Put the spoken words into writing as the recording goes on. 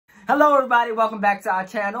Hello everybody, welcome back to our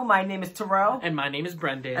channel. My name is Terrell. And my name is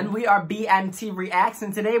Brendan. And we are BNT Reacts,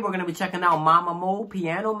 and today we're going to be checking out Mamamoo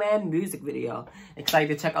Piano Man music video.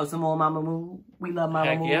 Excited to check out some more Mamamoo. We love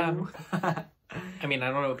Mamamoo. Heck yeah. I mean,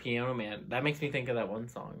 I don't know Piano Man. That makes me think of that one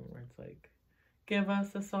song where it's like, give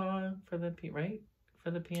us a song for the, right?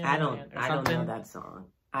 For the Piano Man or I don't something. know that song.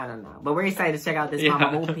 I don't know. But we're excited to check out this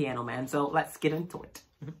Mamamoo Piano Man, so let's get into it.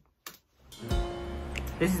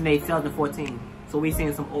 This is made 2014. So we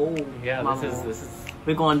seeing some old Mamamoo. This is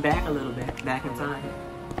We're going back a little bit, back in time.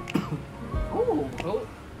 Ooh. Oh.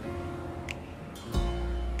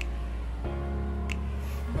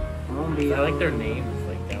 Romeo. I like their names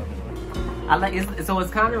like down in I like it, so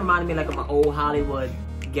it's kind of reminding me like of an old Hollywood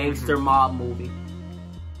gangster mob movie.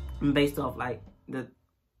 Based off like that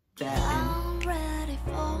and ready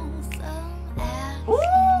for some action. Ooh,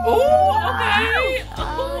 okay.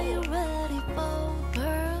 Are you ready for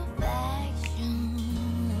perfection?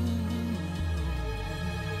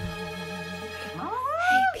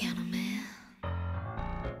 Hey, Piano Man.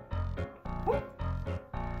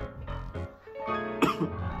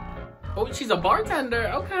 Oh, she's a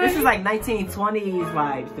bartender. Okay. This is like 1920s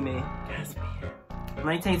vibes to me. Yes, man.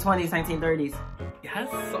 1920s, 1930s. Yes.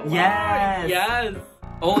 So Yes. Yes.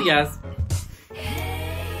 Oh, yes.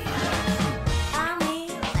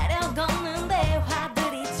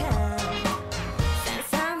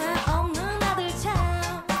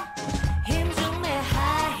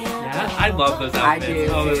 I love those outfits. I do.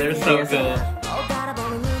 Oh, they're so good.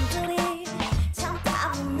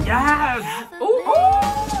 Yes. Ooh, ooh.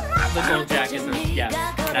 The gold jackets are, yes,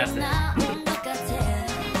 that's it.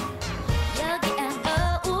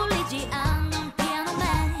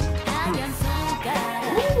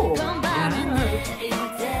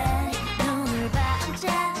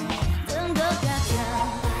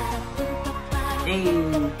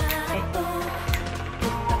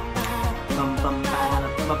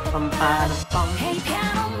 Hey,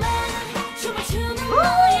 Piano Man, 춤을 추는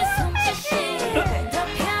너의 손짓이 더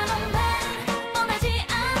Piano Man, 뻔하지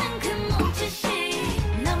않은 그 몸짓이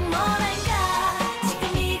난 뭐랄까 지금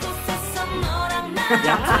이곳에서 너랑 나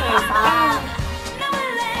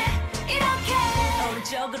원래 이렇게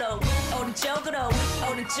오른쪽으로 오른쪽으로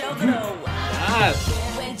오른쪽으로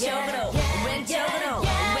왼쪽으로 왼쪽으로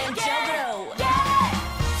왼쪽으로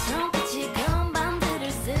손끝이 건반들을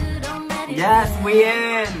쓸어내리는 Yes, we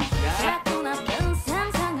in. 자꾸 나쁜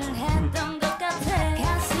상상을 했던 것 같아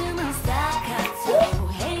가슴은 싹하고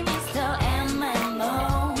Hey Mr.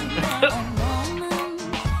 Mamamoo 내 온몸은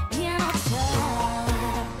피아노처럼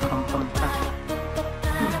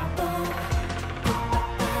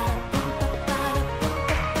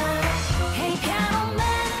Hey Piano Man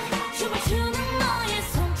춤을 추는 너의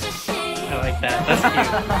손짓이 I like that. That's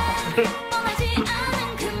cute. 뻔하지 않은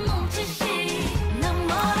그 몸짓이 난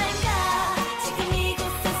뭐랄까 지금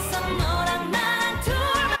이곳에서 너랑 나랑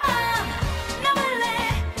둘만 나 원래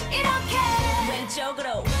이렇게 왼쪽으로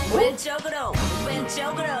왼쪽으로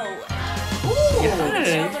왼쪽으로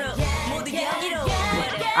왼쪽으로 모두 여기로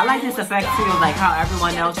I like this effect too, like how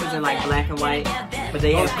everyone else is in like black and white, but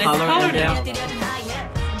they have color in them.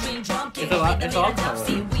 It's all color.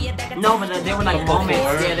 No, but there were like moments.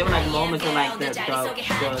 Yeah, there were like moments where like the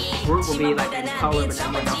group will be like in color, but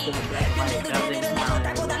everyone else is in black and white. Everything's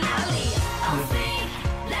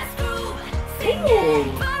Ooh.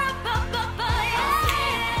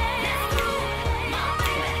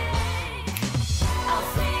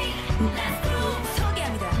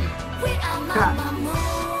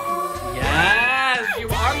 Yes, you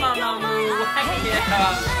are Mamamoo. Heck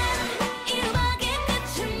yeah.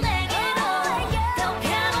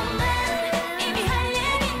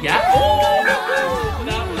 Yeah. Oh, that was good.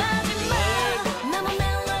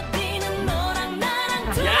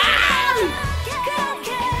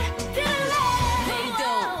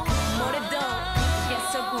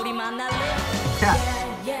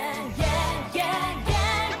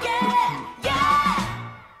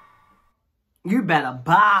 You better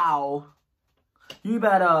bow. You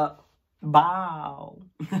better bow.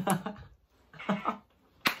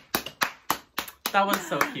 That was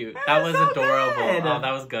so cute. That was adorable. Good. Oh,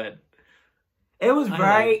 that was good. It was I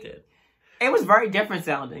very. liked it. It was very different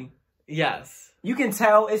sounding. Yes. You can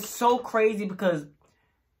tell it's so crazy because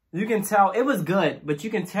you can tell it was good, but you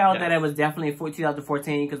can tell that it was definitely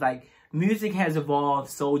 2014 because like music has evolved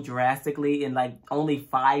so drastically in like only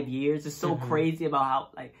 5 years. It's so crazy about how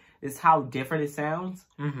like it's how different it sounds,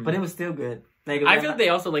 but it was still good. Like I feel like they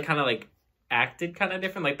also like kind of like acted kind of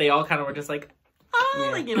different. Like they all kind of were just like,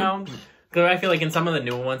 like, you know, because I feel like in some of the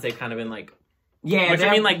newer ones they've kind of been like Yeah, which I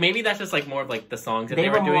mean, like maybe that's just like more of like the songs that they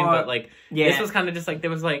were doing, but like this was kind of just like there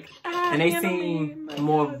was like and they seem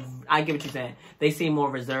more. I get what you're saying. They seem more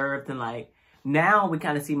reserved and like. Now we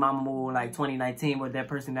kind of see Mamamoo like 2019 with their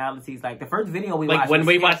personalities. Like the first video we watched, when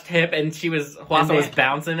we watched Hip and Hwasa was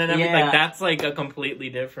bouncing and everything. Yeah. Like that's like a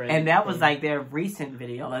completely different. And that was like their recent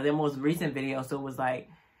video, like their most recent video. So it was like,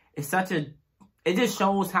 it just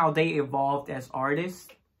shows how they evolved as artists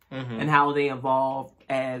and how they evolved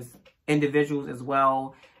as individuals as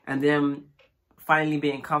well, and them finally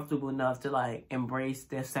being comfortable enough to like embrace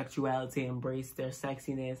their sexuality, embrace their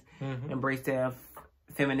sexiness, embrace their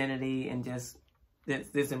femininity, and just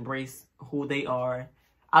embrace who they are.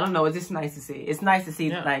 I don't know. It's just nice to see. It's nice to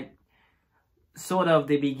see like sort of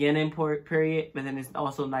the beginning period, but then it's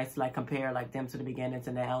also nice to like compare like them to the beginning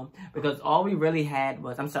to now, because all we really had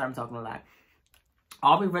was, I'm sorry, I'm talking a lot.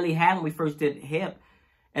 All we really had when we first did Hip,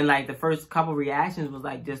 and like the first couple reactions was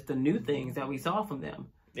like just the new things that we saw from them.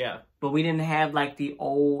 Yeah. But we didn't have like the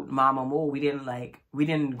old Mamamoo. We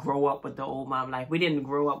didn't grow up with the old mom. Like we didn't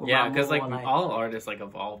grow up with Mamamoo. Because like all artists like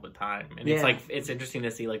evolve with time, and it's like it's interesting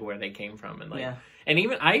to see like where they came from, and like and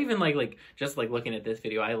I even like just like looking at this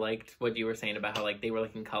video, I liked what you were saying about how like they were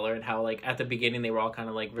like in color, and how like at the beginning they were all kind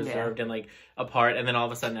of like reserved and like apart, and then all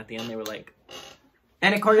of a sudden at the end they were like,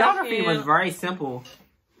 and the choreography was very simple.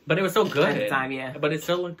 But it was so good at the time, But it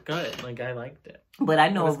still looked good. Like I liked it. But I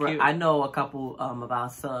know a couple of our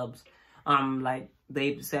subs, like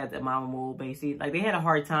they said that Mamamoo basically like they had a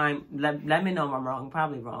hard time. Let me know if I'm wrong.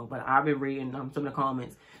 Probably wrong, but I've been reading some of the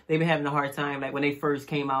comments. They've been having a hard time like when they first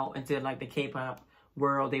came out into like the K-pop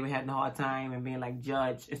world. They were having a hard time and being like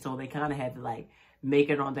judged, and so they kind of had to like make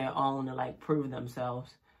it on their own to like prove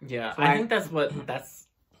themselves. Yeah, so I think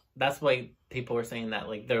that's why people were saying that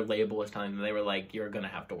like their label was telling them, they were like, you're gonna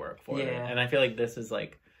have to work for it. And I feel like this is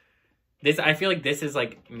like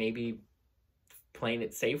maybe playing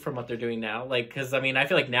it safe from what they're doing now. Like, because I mean, I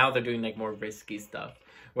feel like now they're doing like more risky stuff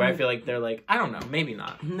where I feel like they're like, I don't know, maybe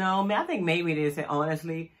not. No, I think maybe they just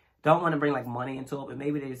honestly don't want to bring like money into it, but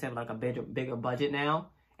maybe they just have like a bigger budget now.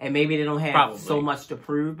 And maybe they don't have so much to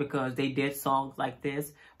prove, because they did songs like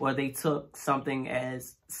this where they took something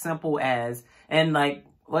as simple as, and like,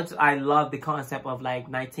 I love the concept of like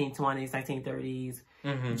 1920s,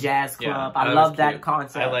 1930s jazz club. I love that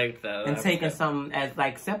concept. I like that. And taking something as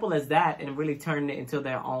like simple as that and really turning it into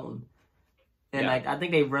their own. And like I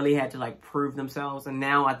think they really had to like prove themselves. And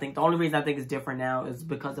now I think the only reason I think it's different now is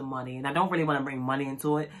because of money. And I don't really want to bring money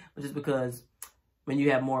into it, but just because when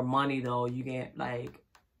you have more money though, you get like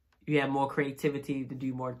you have more creativity to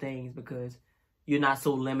do more things, because you're not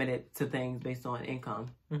so limited to things based on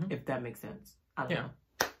income, if that makes sense. I don't know.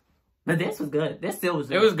 But this was good. This still was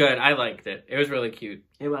good. It was good. I liked it. It was really cute.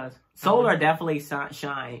 It was. Solar definitely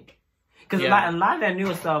shined. Because a lot of that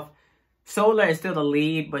newer stuff, Solar is still the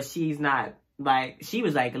lead, but she's not, like, she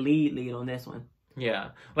was like lead on this one. Yeah.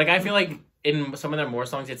 Like, I feel like in some of their more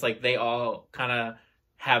songs, it's like they all kind of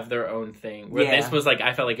have their own thing. Where this was like,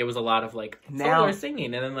 I felt like it was a lot of like, Solar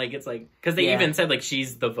singing. And then like, it's like, because they even said like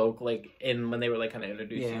she's the vocal, like, when they were like kind of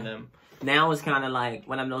introducing them. Now it's kind of like,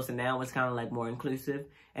 what I'm noticing now, it's kind of like more inclusive.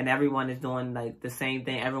 And everyone is doing like the same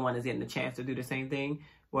thing. Everyone is getting a chance to do the same thing.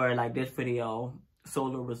 Where like this video,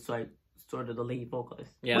 Solar was like sort of the lead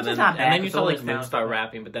vocalist. Yeah, which is not bad. And then you saw like Moon start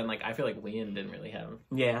rapping, but then like I feel like Wheein didn't really have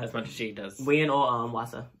as much as she does. Wheein or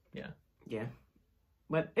Hwasa. Yeah.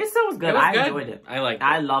 But it still was good. I enjoyed it. I liked it.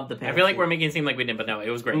 I love the pantsuit. I feel like we're making it seem like we didn't, but no, it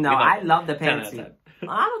was great. No, I love the pantsuit.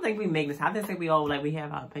 I don't think we make this. I just think we all like we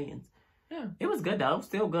have our opinions. Yeah, it was good though. It was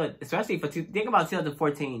still good, especially for think about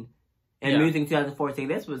 2014 and music 2014.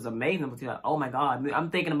 This was amazing. Oh my god,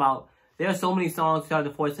 I'm thinking about there are so many songs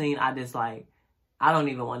 2014. I just like I don't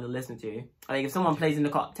even want to listen to. Like if someone plays in the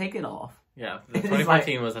car, take it off. Yeah,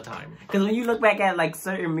 2014 was a time. Because when you look back at like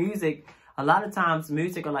certain music, a lot of times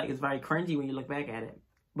music are like it's very cringy when you look back at it.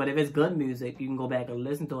 But if it's good music, you can go back and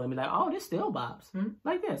listen to it and be like, oh, this still bops.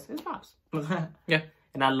 Like this, it's bops. Yeah.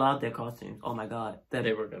 And I love their costumes. Oh my god,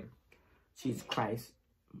 they were good. Jesus Christ.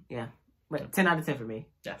 Yeah. But 10 out of 10 for me.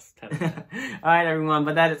 Yes, 10 out of 10. Alright, everyone.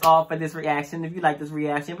 But that is all for this reaction. If you like this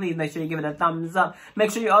reaction, please make sure you give it a thumbs up. Make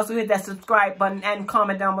sure you also hit that subscribe button and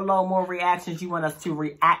comment down below more reactions you want us to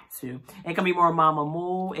react to. It can be more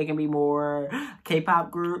Mamamoo. It can be more K-pop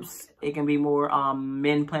groups. It can be more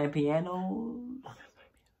men playing pianos.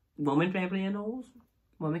 Women playing pianos.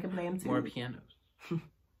 Women can play them too. More pianos.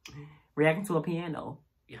 Reacting to a piano.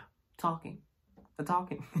 Yeah. Talking. The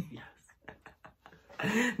talking. Yes.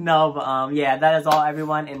 No, but yeah, that is all,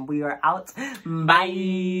 everyone, and we are out. Bye.